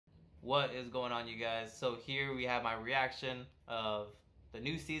What is going on, you guys? So here we have my reaction of the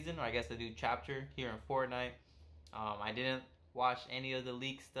new season, or I guess the new chapter here in Fortnite. I didn't watch any of the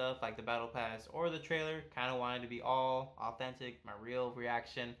leak stuff like the battle pass or the trailer. Kind of wanted to be all authentic, my real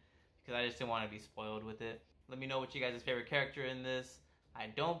reaction, because I just didn't want to be spoiled with it. Let me know what you guys' favorite character in this. I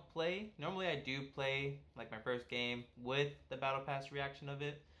don't play, normally I do play like my first game with the battle pass reaction of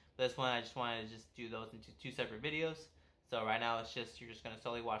it. This one I just wanted to just do those into two separate videos. So right now it's just, you're just going to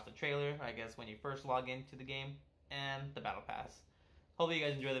slowly watch the trailer, I guess, when you first log into the game, and the battle pass. Hopefully you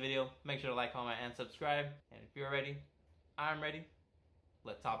guys enjoy the video. Make sure to like, comment, and subscribe. And if you're ready, I'm ready.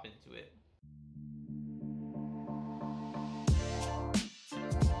 Let's hop into it.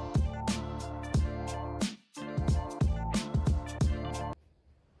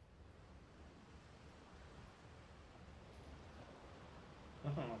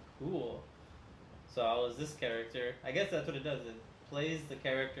 Oh, cool. So I was this character. I guess that's what it does. It plays the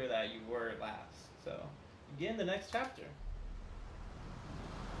character that you were last. So begin the next chapter.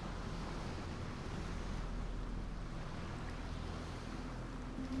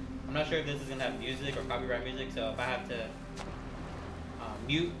 I'm not sure if this is gonna have music or copyright music, so if I have to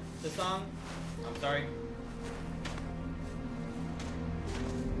mute the song, I'm sorry.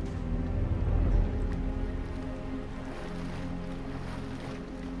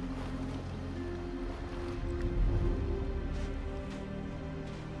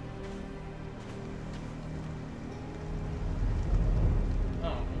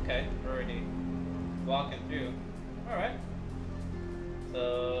 Okay, we're already walking through. Alright.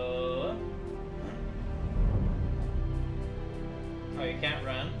 So... oh, you can't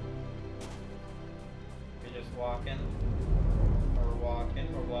run. You're just walking. We're walking.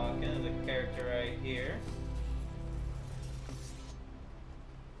 There's a character right here.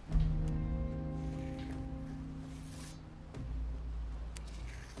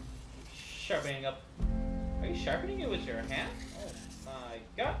 Sharpening up. Are you sharpening it with your hand? Oh my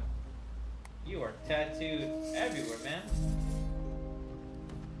god. You are tattooed everywhere, man.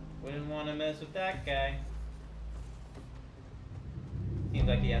 Wouldn't want to mess with that guy. Seems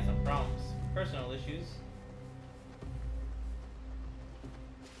like he has some problems. Personal issues.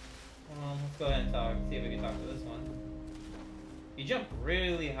 Let's go ahead and talk. See if we can talk to this one. You jump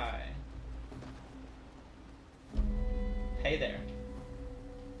really high. Hey there.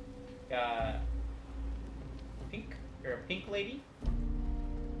 Got pink? You're a pink lady?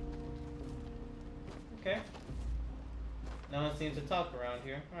 Okay. No one seems to talk around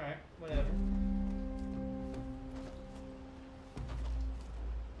here. Alright, whatever.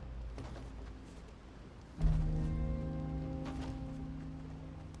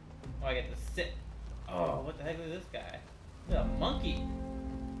 Oh, I get to sit. Oh, what the heck is this guy? It's a monkey.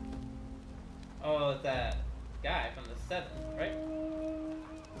 Oh, it's that guy from the 7, right?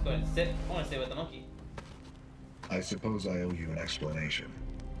 Let's go ahead and sit. I want to sit with the monkey. I suppose I owe you an explanation.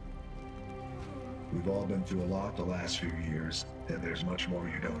 We've all been through a lot the last few years, and there's much more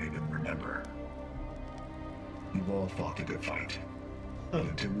you don't even remember. You've all fought a good fight. But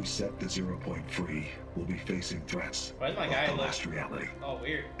until we set the 0 point free, we'll be facing threats Why does my of guy the look... last reality. oh,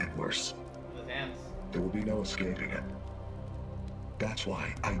 weird. And worse. With his hands. There will be no escaping it. That's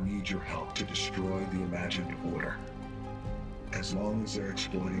why I need your help to destroy the imagined order. As long as they're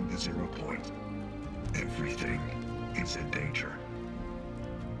exploiting the 0 point, everything is in danger.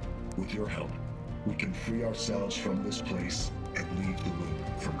 With your help, we can free ourselves from this place and leave the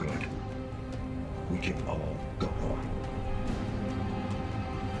loop for good. We can all go home.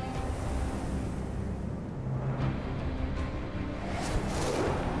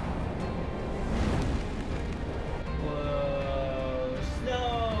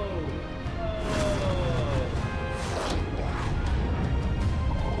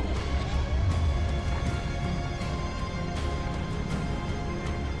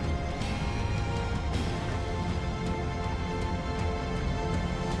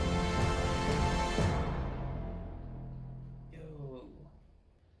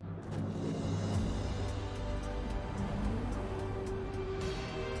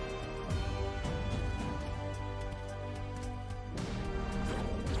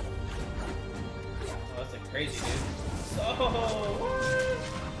 Crazy, dude. So, what?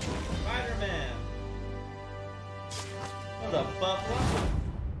 Spider-Man. What the fuck?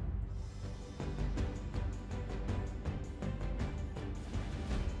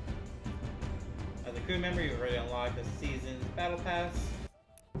 As a crew member, you've already unlocked the season's battle pass.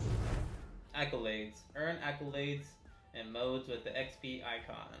 Accolades. Earn accolades and modes with the XP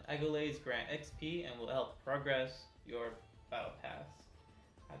icon. Accolades grant XP and will help progress your battle pass.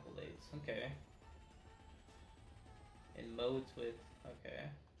 Accolades, okay. In modes with, okay.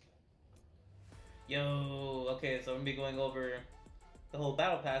 Yo, okay, so I'm gonna be going over the whole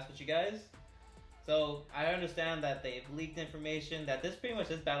battle pass with you guys. So I understand that they've leaked information that this pretty much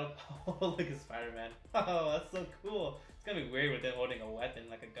is battle. Oh, look at Spider-Man. Oh, that's so cool. It's gonna be weird with him holding a weapon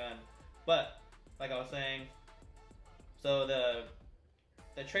like a gun. But like I was saying, so the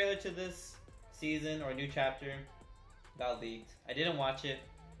trailer to this season or new chapter got leaked. I didn't watch it.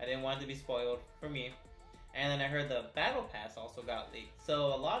 I didn't want it to be spoiled for me. And then I heard the battle pass also got leaked. So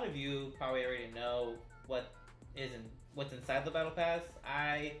a lot of you probably already know what's inside the battle pass.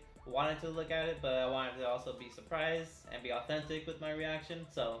 I wanted to look at it, but I wanted to also be surprised and be authentic with my reaction.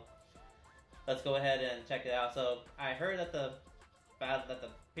 So let's go ahead and check it out. So I heard that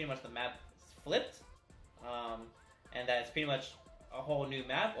pretty much the map is flipped, and that it's pretty much a whole new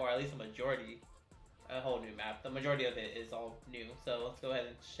map, or at least a whole new map. The majority of it is all new. So let's go ahead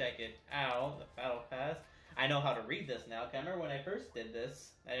and check it out. The battle pass. I know how to read this now. I remember when I first did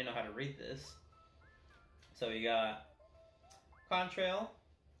this, I didn't know how to read this. So we got Contrail,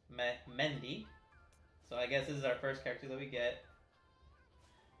 Mendy. So I guess this is our first character that we get.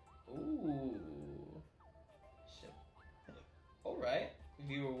 Ooh. Shit. Alright.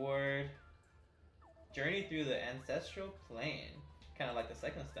 View reward. Journey through the ancestral plane. Kind of like the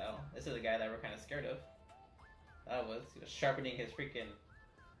second style. This is a guy that we're kind of scared of. He was sharpening his freaking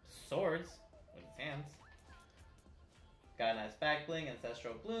swords with his hands. Got a nice back bling,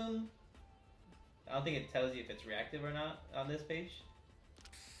 ancestral bloom. I don't think it tells you if it's reactive or not on this page.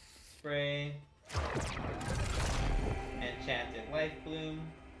 Spray. Enchanted life bloom.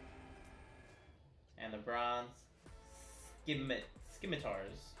 And the bronze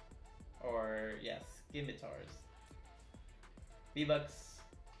scimitars. Or yes, scimitars. V-Bucks,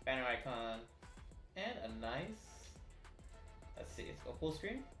 banner icon, and a nice, let's see, let's go full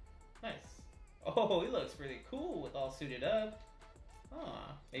screen. Nice. Oh, he looks really cool with all suited up.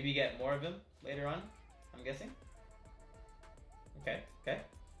 Ah, maybe you get more of him later on, I'm guessing. Okay.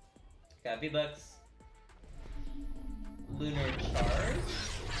 Got V-Bucks, Lunar Charge.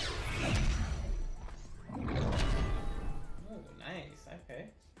 Oh, nice, okay.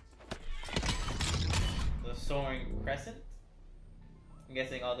 The Soaring Crescent. I'm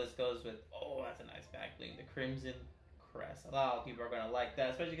guessing all this goes with, oh, that's a nice back bling, the Crimson Crest. A lot of people are going to like that,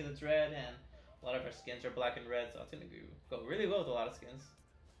 especially because it's red, and a lot of our skins are black and red, so it's going to go really well with a lot of skins.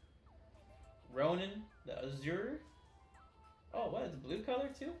 Ronin, the Azure. Oh, what, it's blue color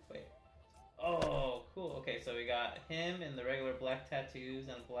too? Wait. Oh, cool. Okay, so we got him in the regular black tattoos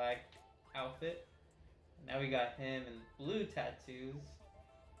and black outfit. Now we got him in blue tattoos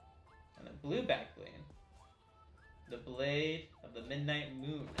and a blue back bling. The Blade of the Midnight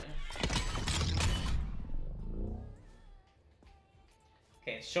Moon.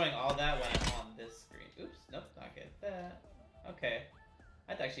 Okay, it's showing all that when I'm on this screen. Oops, nope, not get that. Okay,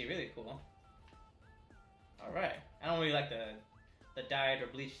 that's actually really cool. Alright, I don't really like the dyed or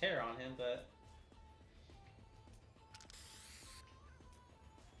bleached hair on him, but...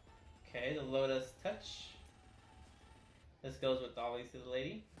 Okay, the Lotus Touch. This goes with obviously the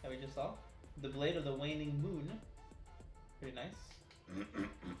lady that we just saw. The Blade of the Waning Moon. Pretty nice.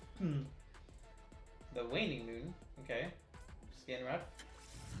 The Waning Moon. Okay. Skin wrap.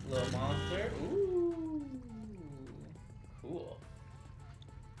 Little monster. Ooh. Cool.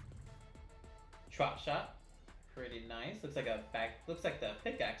 Trot shot. Pretty nice. Looks like the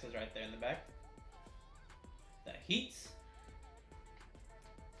pickaxe is right there in the back. The Heat.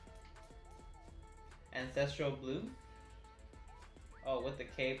 Ancestral Bloom. Oh, with the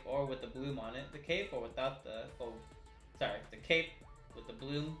cape or with the bloom on it. The cape or without the... Oh, sorry. The cape with the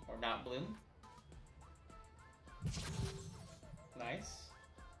bloom or not bloom. Nice.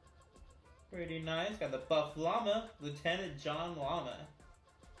 Pretty nice. Got the buff llama. Lieutenant John Llama.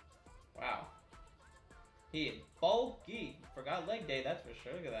 Wow. He is bulky. Forgot leg day, that's for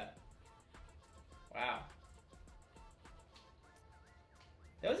sure. Look at that. Wow.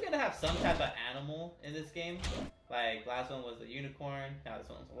 They always gotta have some type of animal in this game. Like, last one was a unicorn, now this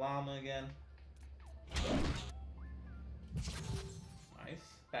one's a llama again. Nice.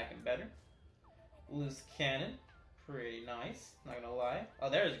 Back and better. Loose cannon. Pretty nice. Not gonna lie. Oh,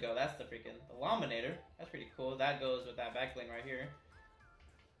 there you go. That's the Laminator. That's pretty cool. That goes with that back bling right here.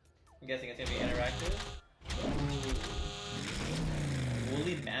 I'm guessing it's gonna be interactive. Ooh.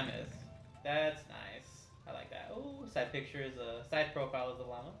 Woolly Mammoth. That's nice. I like that. Oh, side picture is side profile is a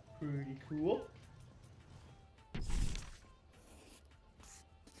llama. Pretty cool.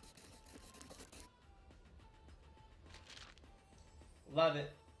 Love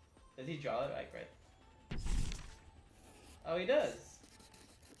it. Does he draw it? Like, right? Oh, he does.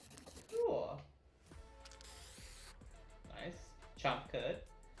 Cool. Nice. Chomp cut.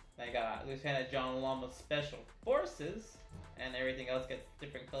 I got Lieutenant John Lama's Special Forces, and everything else gets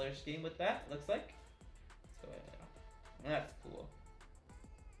different color scheme with that, looks like. So, that's cool.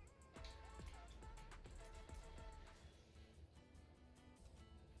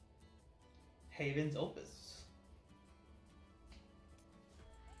 Haven's Opus.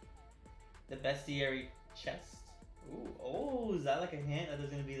 The Bestiary Chest. Ooh, oh, is that like a hint that there's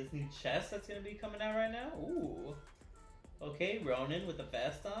gonna be this new chest that's gonna be coming out right now? Ooh. Okay, Ronin with the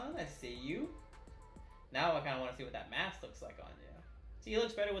vest on. I see you. Now I kind of want to see what that mask looks like on you. See, he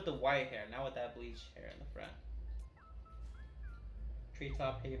looks better with the white hair, not with that bleach hair in the front.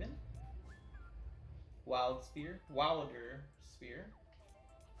 Treetop Haven. Wilder Spear.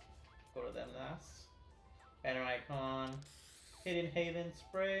 Go to them last. Banner Icon. Hidden Haven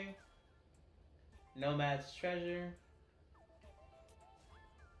Spray. Nomad's Treasure.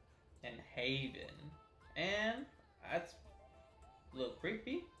 And Haven. And that's a little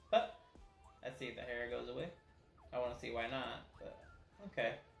creepy, but let's see if the hair goes away. I want to see why not, but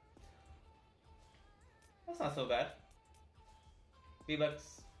okay. That's not so bad.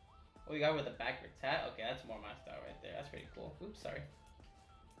 V-Bucks. What you got with the backward tat? Okay, that's more my style right there. That's pretty cool. Oops, sorry.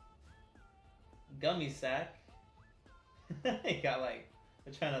 Gummy sack. He got like,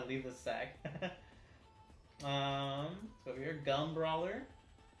 they're trying to leave the sack. Let's go over here. Gum Brawler.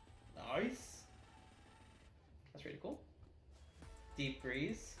 Nice. That's pretty cool. Deep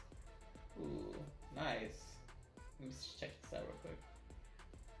Breeze. Ooh, nice. Let me just check this out real quick.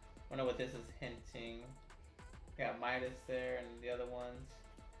 Wonder what this is hinting. Got Midas there and the other ones.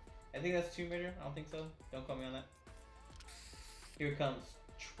 I think that's Tomb Raider. I don't think so. Don't call me on that. Here comes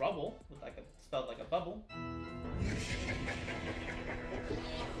Trouble with like a spelled like a bubble.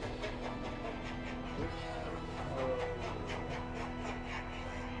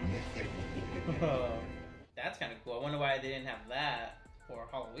 Oh. That's kind of cool. I wonder why they didn't have that for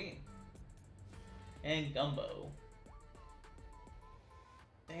Halloween. And Gumbo.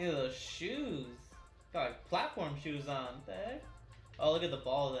 Dang, those shoes. Got like platform shoes on. What the heck? Oh, look at the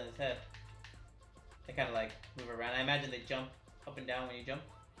balls on his head. They kind of like move around. I imagine they jump up and down when you jump.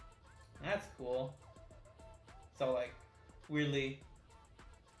 That's cool. So like weirdly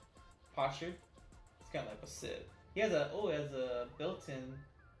postured. It's kind of like a sit. He has a built-in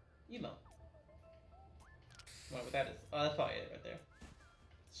emote. I wonder what that is. Oh, that's probably it right there.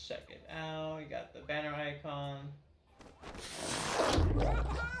 Let's check it out. You got the banner icon.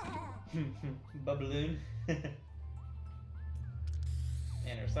 Bubbloon.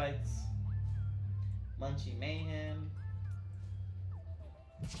 Inner Sights. Munchy Mayhem.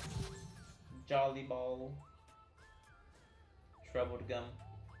 Jolly Ball. Troubled Gum.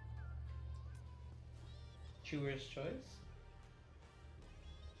 Chewer's Choice.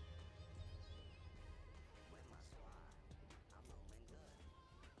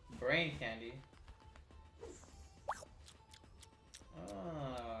 Brain Candy.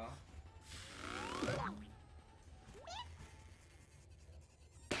 Ah.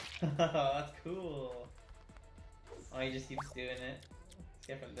 That's cool. Oh, he just keeps doing it. Let's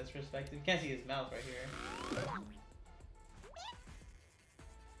get from this perspective. You can't see his mouth right here.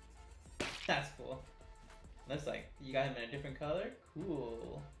 That's cool. Looks like you got him in a different color.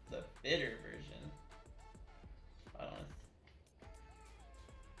 Cool. The bitter version. I don't know.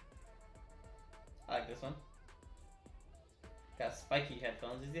 I like this one. Got spiky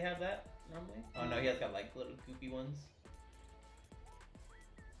headphones. Does he have that normally? Oh no, he has got like little goopy ones.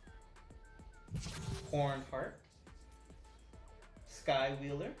 Horned Heart. Sky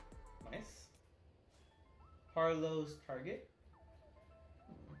Wheeler. Nice. Harlow's Target.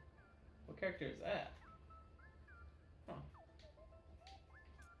 What character is that? Huh.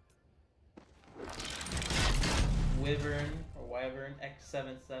 Wyvern or Wyvern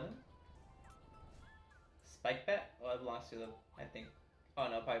X77. Spike Bat? Oh, that belongs to the, I think. Oh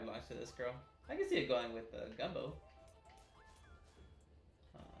no, it probably belongs to this girl. I can see it going with the Gumbo.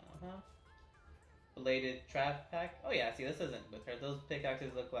 Belated Trap Pack. Oh yeah, see, this isn't with her. Those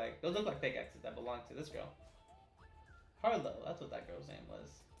pickaxes look like pickaxes that belong to this girl. Harlow, that's what that girl's name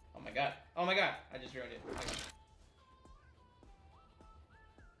was. Oh my god. Oh my god, I just ruined it.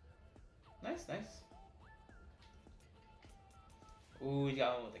 Oh nice, nice. Ooh, we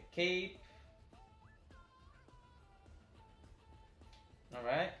got one with a cape.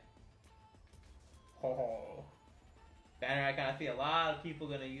 Alright. Oh. Banner icon. I feel a lot of people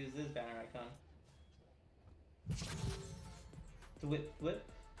gonna use this banner icon. Whip, whip.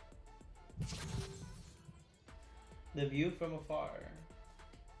 The view from afar.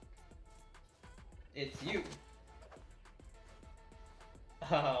 It's you.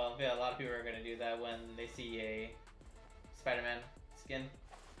 Oh, I feel a lot of people are gonna do that when they see a Spider-Man skin.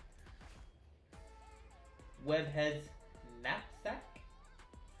 Webhead's knapsack.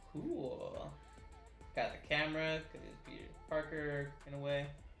 Cool. Got the camera, because it's Peter Parker in a way.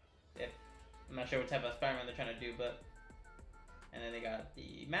 Yep. I'm not sure what type of Spider-Man they're trying to do, but... And then they got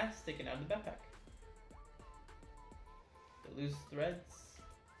the mask sticking out of the backpack. The loose threads.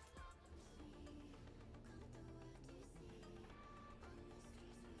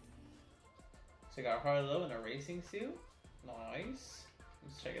 So we got Harlow in a racing suit. Nice.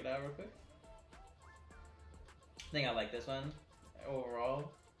 Let's check it out real quick. I think I like this one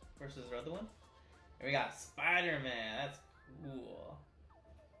overall versus the other one. And we got Spider-Man. That's cool.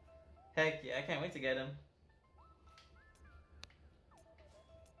 Heck yeah, I can't wait to get him.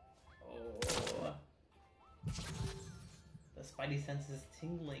 Oh. The Spidey sense is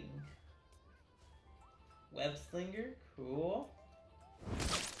tingling. Web slinger, cool.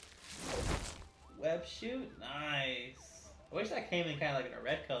 Web shoot, nice. I wish that came in kind of like in a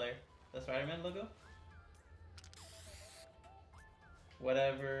red color. The Spider-Man logo.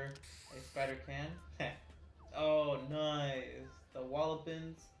 Whatever a spider can. Oh, nice. The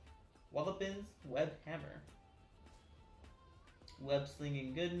Wallopins web hammer. Web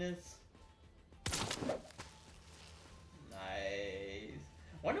slinging goodness. Nice.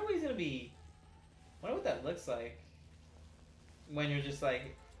 Wonder what he's gonna be. Wonder what that looks like when you're just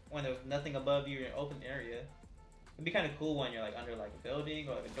like when there's nothing above you in an open area. It'd be kind of cool when you're like under like a building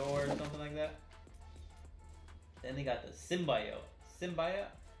or like a door or something like that. Then they got the symbiote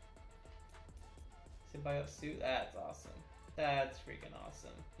suit. That's awesome. That's freaking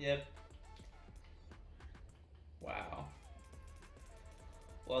awesome. Yep. Wow.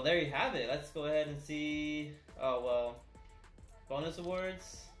 Well, there you have it. Let's go ahead and see. Oh, well. Bonus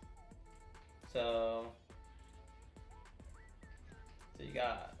awards. So you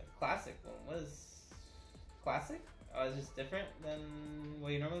got a classic one. What is classic? Oh, it's just different than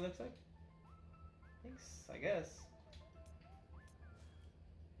what he normally looks like? Thanks, I guess.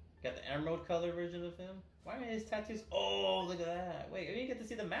 Got the emerald color version of him. Why are his tattoos? Oh, look at that. Wait, you didn't get to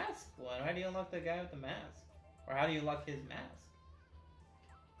see the mask one. How do you unlock the guy with the mask? Or how do you unlock his mask?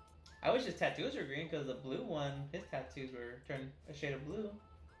 I wish his tattoos were green because the blue one, his tattoos were turned a shade of blue.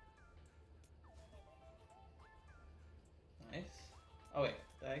 Nice. Oh wait,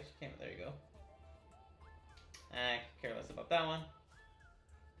 that actually came. There you go. I could care less about that one.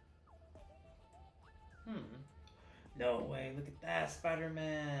 No way, look at that,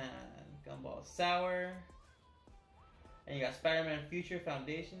 Spider-Man. Gumball Sour. And you got Spider-Man Future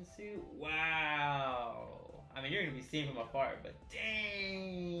Foundation suit. Wow. I mean, you're going to be seeing from afar, but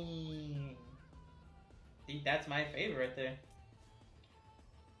dang. I think that's my favorite right there.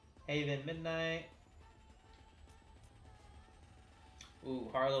 Haven Midnight. Ooh,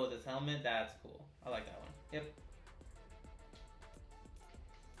 Harlow with his helmet. That's cool. I like that one. Yep.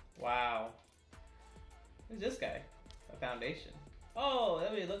 Wow. Who's this guy? A foundation. Oh,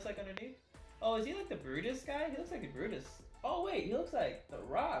 that's what he looks like underneath? Oh, is he like the Brutus guy? He looks like a Brutus. Oh, wait, he looks like The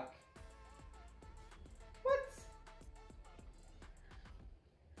Rock. What?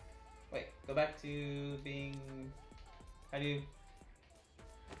 Wait, go back to being... How do you...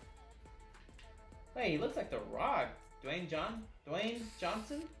 Wait, he looks like The Rock. Dwayne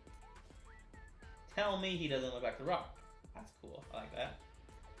Johnson? Tell me he doesn't look like The Rock. That's cool. I like that.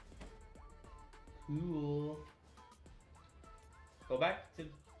 Cool. Go back to...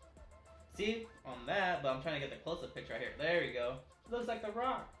 See? On that, but I'm trying to get the close-up picture right here. There you go. It looks like The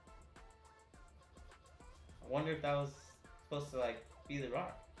Rock. I wonder if that was supposed to, like, be The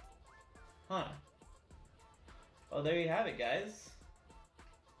Rock. Huh. Well, there you have it, guys.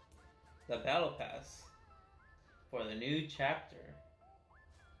 The Battle Pass for the new chapter.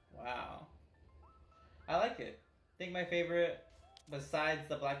 Wow. I like it. I think my favorite, besides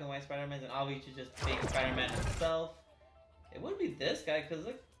the black and white Spider-Man, and obviously just being Spider-Man himself, it would be this guy, because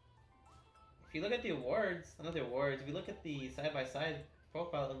look, if you look at the awards, not the awards, if you look at the side-by-side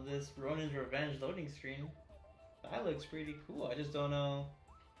profile of this Ronin's Revenge loading screen, that looks pretty cool. I just don't know.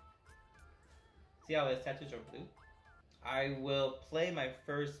 See how his tattoos are blue? I will play my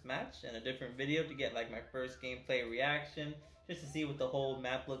first match in a different video to get like my first gameplay reaction, just to see what the whole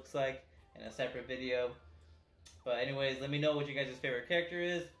map looks like in a separate video. But anyways, let me know what you guys' favorite character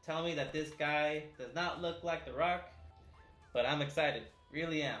is. Tell me that this guy does not look like The Rock, but I'm excited,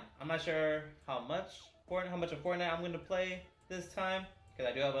 really am. I'm not sure how much of Fortnite I'm going to play this time,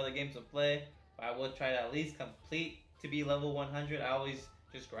 because I do have other games to play, but I will try to at least complete to be level 100. I always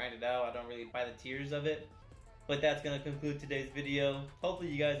just grind it out. I don't really buy the tiers of it. But that's going to conclude today's video. Hopefully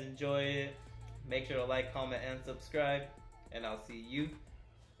you guys enjoy it. Make sure to like, comment, and subscribe. And I'll see you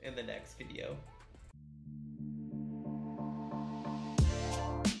in the next video.